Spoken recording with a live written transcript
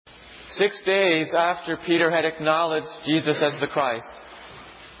6 days after Peter had acknowledged Jesus as the Christ,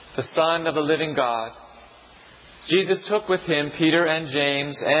 the Son of the living God, Jesus took with him Peter and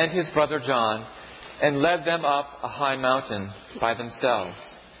James and his brother John and led them up a high mountain by themselves.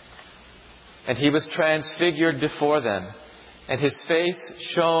 And he was transfigured before them, and his face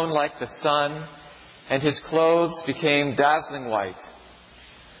shone like the sun, and his clothes became dazzling white.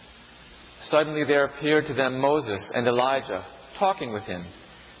 Suddenly there appeared to them Moses and Elijah, talking with him.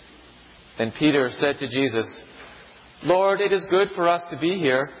 Then Peter said to Jesus, "Lord, it is good for us to be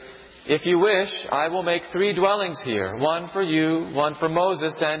here. If you wish, I will make 3 dwellings here, one for you, one for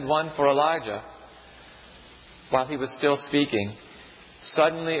Moses, and one for Elijah." While he was still speaking,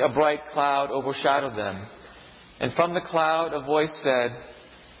 suddenly a bright cloud overshadowed them, and from the cloud a voice said,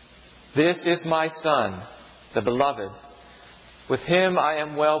 "This is my Son, the Beloved. With him I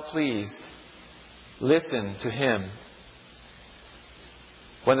am well pleased. Listen to him."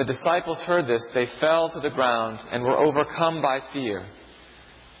 When the disciples heard this, they fell to the ground and were overcome by fear.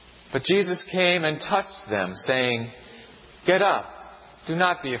 But Jesus came and touched them, saying, "Get up, do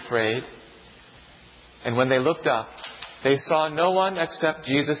not be afraid." And when they looked up, they saw no one except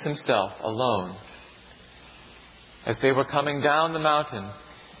Jesus himself alone. As they were coming down the mountain,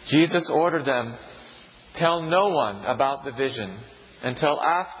 Jesus ordered them, "Tell no one about the vision until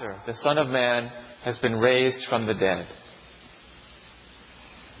after the Son of Man has been raised from the dead."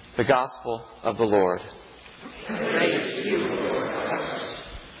 The Gospel of the Lord. Praise to you, Lord Christ.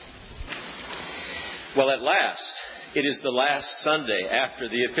 Well, at last, it is the last Sunday after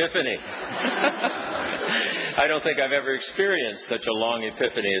the Epiphany. I don't think I've ever experienced such a long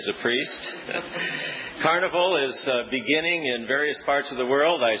Epiphany as a priest. Carnival is beginning in various parts of the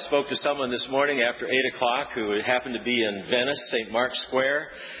world. I spoke to someone this morning after 8 o'clock who happened to be in Venice, St. Mark's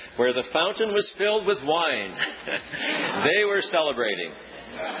Square, where the fountain was filled with wine. They were celebrating.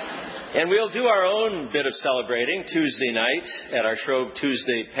 And we'll do our own bit of celebrating Tuesday night at our Shrove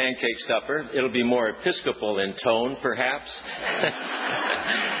Tuesday pancake supper. It'll be more Episcopal in tone, perhaps.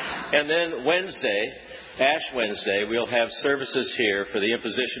 And then Wednesday, Ash Wednesday, we'll have services here for the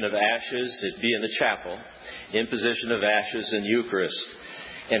imposition of ashes. It'd be in the chapel, imposition of ashes and Eucharist.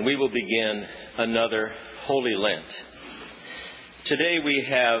 And we will begin another Holy Lent. Today we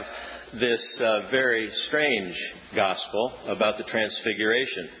have this very strange gospel about the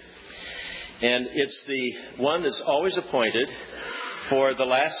Transfiguration. And it's the one that's always appointed for the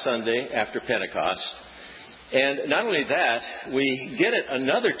last Sunday after Pentecost. And not only that, we get it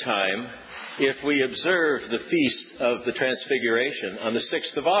another time if we observe the Feast of the Transfiguration on the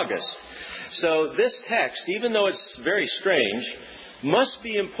 6th of August. So this text, even though it's very strange, must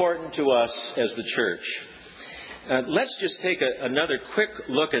be important to us as the church. Let's just take another quick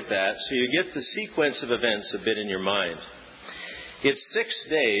look at that so you get the sequence of events a bit in your mind. It's 6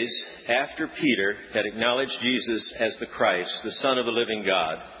 days after Peter had acknowledged Jesus as the Christ, the Son of the living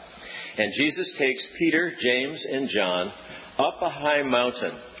God. And Jesus takes Peter, James, and John up a high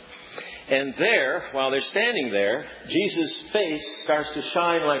mountain. And there, while they're standing there, Jesus' face starts to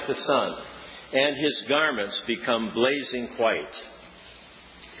shine like the sun, and his garments become blazing white.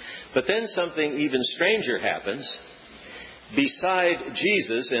 But then something even stranger happens. Beside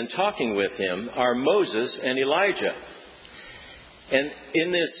Jesus and talking with him are Moses and Elijah. And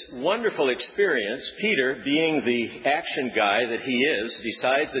in this wonderful experience, Peter, being the action guy that he is,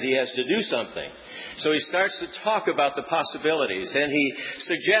 decides that he has to do something. So he starts to talk about the possibilities, and he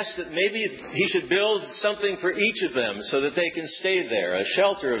suggests that maybe he should build something for each of them so that they can stay there, a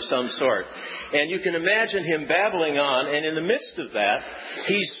shelter of some sort. And you can imagine him babbling on, and in the midst of that,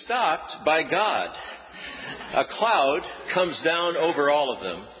 he's stopped by God. A cloud comes down over all of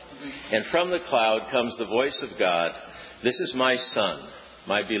them, and from the cloud comes the voice of God, "This is my Son,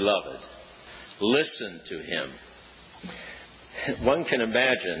 my beloved. Listen to him." One can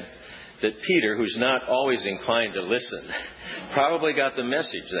imagine that Peter, who's not always inclined to listen, probably got the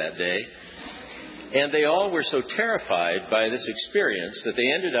message that day. And they all were so terrified by this experience that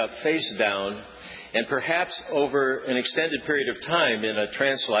they ended up face down and perhaps over an extended period of time in a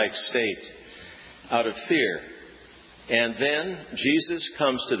trance-like state out of fear. And then Jesus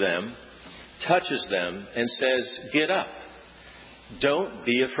comes to them, touches them, and says, "Get up. Don't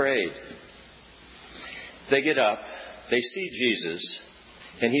be afraid." They get up, they see Jesus,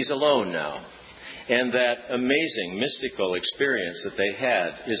 and he's alone now. And that amazing mystical experience that they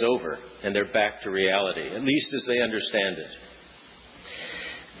had is over, and they're back to reality, at least as they understand it.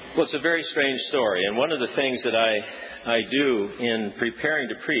 Well, it's a very strange story, and one of the things that I do in preparing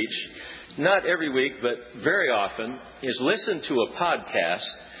to preach, not every week, but very often, is listen to a podcast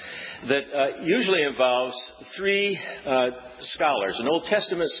that usually involves three scholars, an Old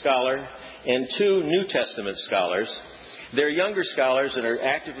Testament scholar and two New Testament scholars. They're younger scholars and are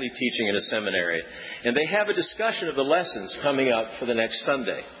actively teaching in a seminary. And they have a discussion of the lessons coming up for the next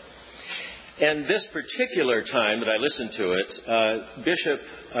Sunday. And this particular time that I listened to it, Bishop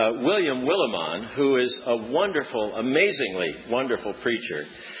William Willimon, who is a wonderful, amazingly wonderful preacher,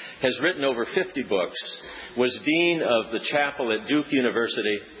 has written over 50 books, was dean of the chapel at Duke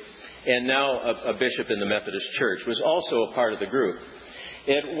University, and now a bishop in the Methodist Church, was also a part of the group.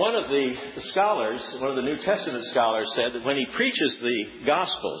 And one of the scholars, one of the New Testament scholars, said that when he preaches the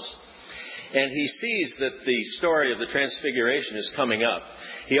Gospels, and he sees that the story of the Transfiguration is coming up,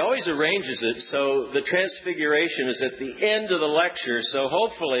 he always arranges it so the Transfiguration is at the end of the lecture, so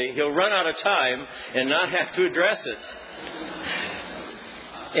hopefully he'll run out of time and not have to address it.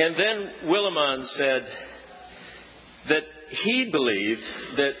 And then Willimon said that he believed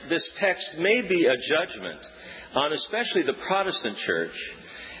that this text may be a judgment on especially the Protestant church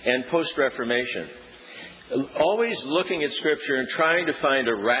and post-Reformation. Always looking at Scripture and trying to find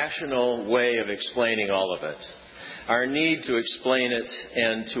a rational way of explaining all of it. Our need to explain it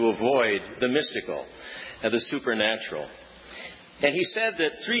and to avoid the mystical and the supernatural. And he said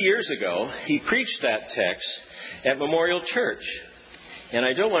that 3 years ago, he preached that text at Memorial Church. And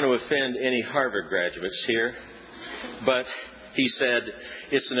I don't want to offend any Harvard graduates here, but he said,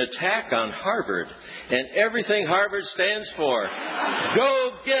 it's an attack on Harvard and everything Harvard stands for.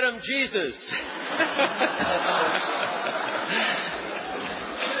 Go get 'em, Jesus!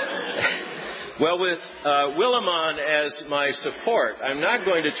 Well, with Willimon as my support, I'm not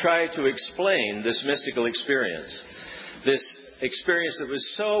going to try to explain this mystical experience. This experience that was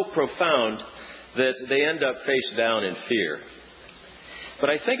so profound that they end up face down in fear. But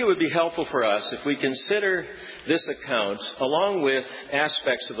I think it would be helpful for us if we consider this account along with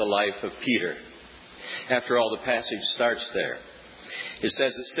aspects of the life of Peter. After all, the passage starts there. It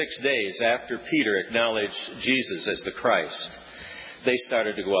says that 6 days after Peter acknowledged Jesus as the Christ, they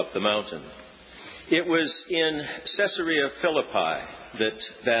started to go up the mountain. It was in Caesarea Philippi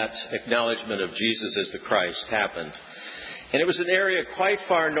that acknowledgement of Jesus as the Christ happened. And it was an area quite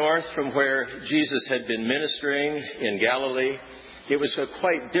far north from where Jesus had been ministering in Galilee. It was a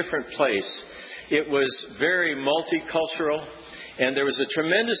quite different place. It was very multicultural, and there was a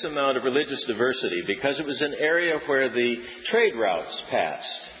tremendous amount of religious diversity because it was an area where the trade routes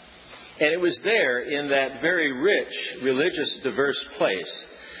passed. And it was there, in that very rich, religious, diverse place,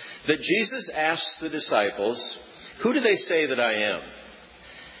 that Jesus asked the disciples, "Who do they say that I am?"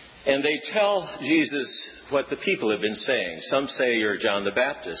 And they tell Jesus what the people have been saying. Some say you're John the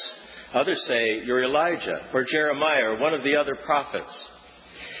Baptist. Others say you're Elijah or Jeremiah or one of the other prophets.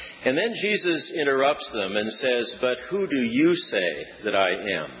 And then Jesus interrupts them and says, "But who do you say that I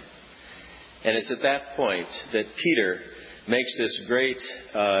am?" And it's at that point that Peter makes this great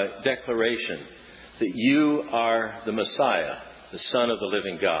declaration that you are the Messiah, the Son of the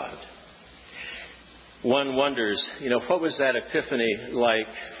living God. One wonders, what was that epiphany like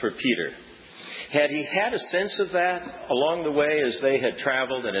for Peter? Had he had a sense of that along the way as they had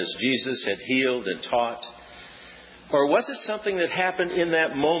traveled and as Jesus had healed and taught? Or was it something that happened in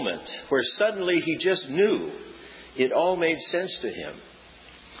that moment where suddenly he just knew it all made sense to him?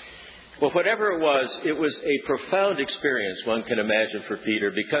 Well, whatever it was a profound experience, one can imagine, for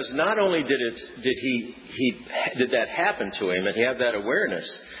Peter, because not only did that happen to him and he had that awareness,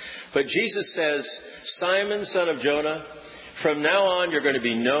 but Jesus says, "Simon, son of Jonah, from now on you're going to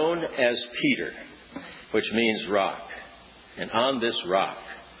be known as Peter," which means rock. "And on this rock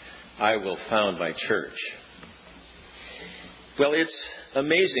I will found my church." Well, it's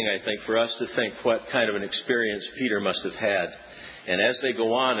amazing, I think, for us to think what kind of an experience Peter must have had. And as they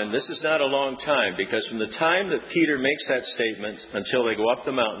go on, and this is not a long time, because from the time that Peter makes that statement until they go up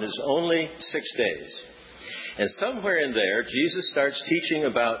the mountain is only 6 days. And somewhere in there, Jesus starts teaching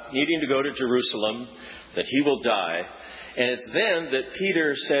about needing to go to Jerusalem, that he will die. And it's then that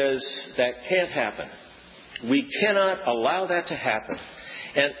Peter says, that can't happen. We cannot allow that to happen.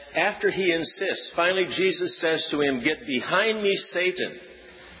 And after he insists, finally Jesus says to him, "Get behind me, Satan.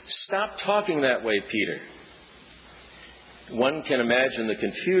 Stop talking that way, Peter." One can imagine the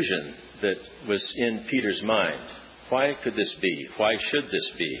confusion that was in Peter's mind. Why could this be? Why should this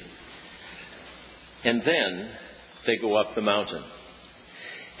be? And then they go up the mountain.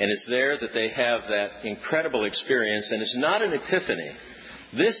 And it's there that they have that incredible experience. And it's not an epiphany.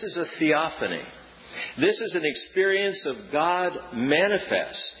 This is a theophany. This is an experience of God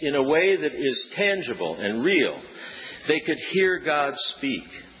manifest in a way that is tangible and real. They could hear God speak.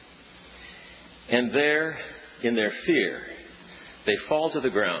 And there, in their fear, They fall to the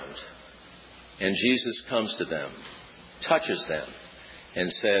ground, and Jesus comes to them, touches them,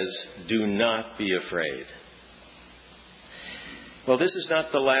 and says, "Do not be afraid." Well, this is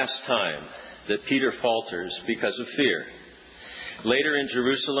not the last time that Peter falters because of fear. Later in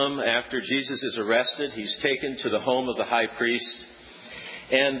Jerusalem, after Jesus is arrested, he's taken to the home of the high priest.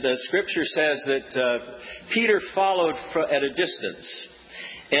 And the scripture says that Peter followed at a distance.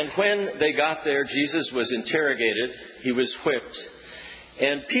 And when they got there, Jesus was interrogated. He was whipped.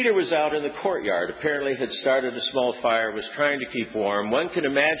 And Peter was out in the courtyard, apparently had started a small fire, was trying to keep warm. One can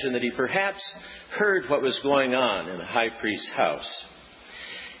imagine that he perhaps heard what was going on in the high priest's house.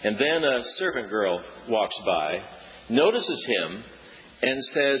 And then a servant girl walks by, notices him, and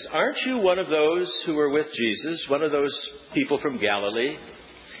says, "Aren't you one of those who were with Jesus, one of those people from Galilee?"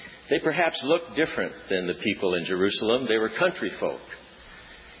 They perhaps looked different than the people in Jerusalem. They were country folk.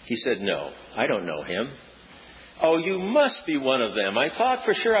 He said, "No, I don't know him." "Oh, you must be one of them. I thought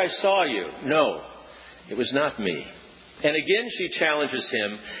for sure I saw you." "No, it was not me." And again she challenges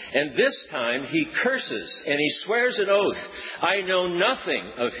him, and this time he curses and he swears an oath, "I know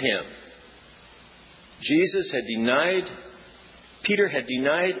nothing of him." Peter had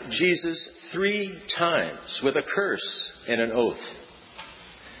denied Jesus 3 times with a curse and an oath.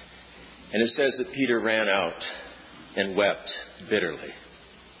 And it says that Peter ran out and wept bitterly.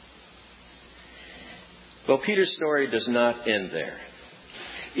 Well, Peter's story does not end there.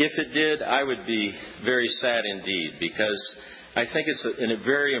 If it did, I would be very sad indeed, because I think it's a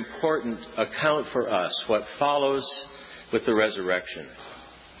very important account for us, what follows with the resurrection.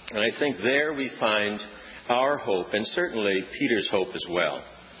 And I think there we find our hope, and certainly Peter's hope as well.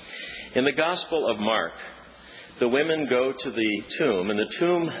 In the Gospel of Mark, the women go to the tomb, and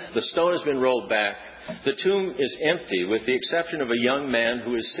the stone has been rolled back. The tomb is empty, with the exception of a young man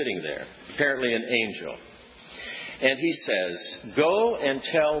who is sitting there, apparently an angel. And he says, "Go and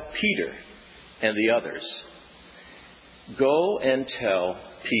tell Peter and the others." Go and tell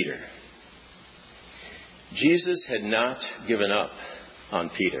Peter. Jesus had not given up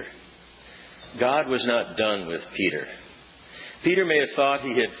on Peter. God was not done with Peter. Peter may have thought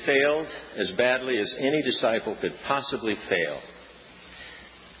he had failed as badly as any disciple could possibly fail.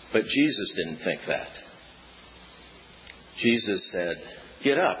 But Jesus didn't think that. Jesus said,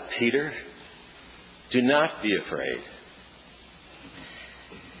 "Get up, Peter. Do not be afraid."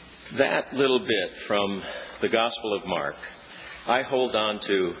 That little bit from the Gospel of Mark, I hold on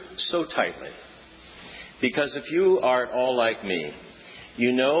to so tightly. Because if you are at all like me,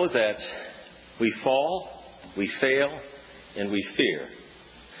 you know that we fall, we fail, and we fear.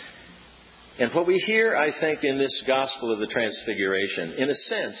 And what we hear, I think, in this Gospel of the Transfiguration, in a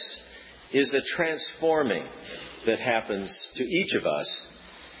sense, is a transforming that happens to each of us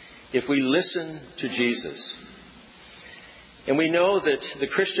if we listen to Jesus. And we know that the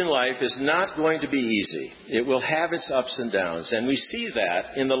Christian life is not going to be easy. It will have its ups and downs. And we see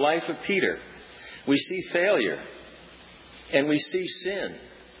that in the life of Peter. We see failure. And we see sin.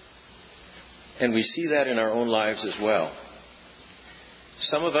 And we see that in our own lives as well.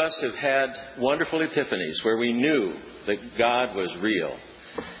 Some of us have had wonderful epiphanies where we knew that God was real.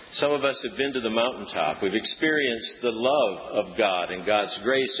 Some of us have been to the mountaintop. We've experienced the love of God and God's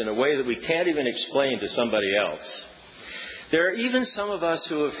grace in a way that we can't even explain to somebody else. There are even some of us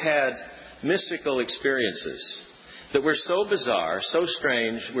who have had mystical experiences that were so bizarre, so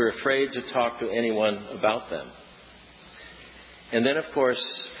strange, we're afraid to talk to anyone about them. And then, of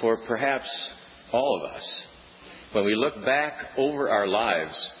course, for perhaps all of us, when we look back over our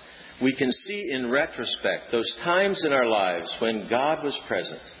lives, we can see in retrospect those times in our lives when God was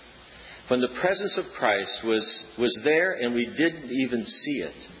present, when the presence of Christ was there and we didn't even see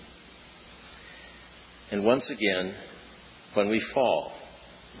it. And once again, when we fall,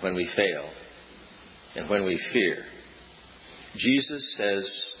 when we fail, and when we fear, Jesus says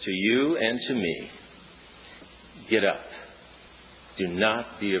to you and to me, "Get up. Do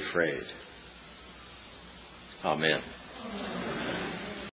not be afraid." Amen.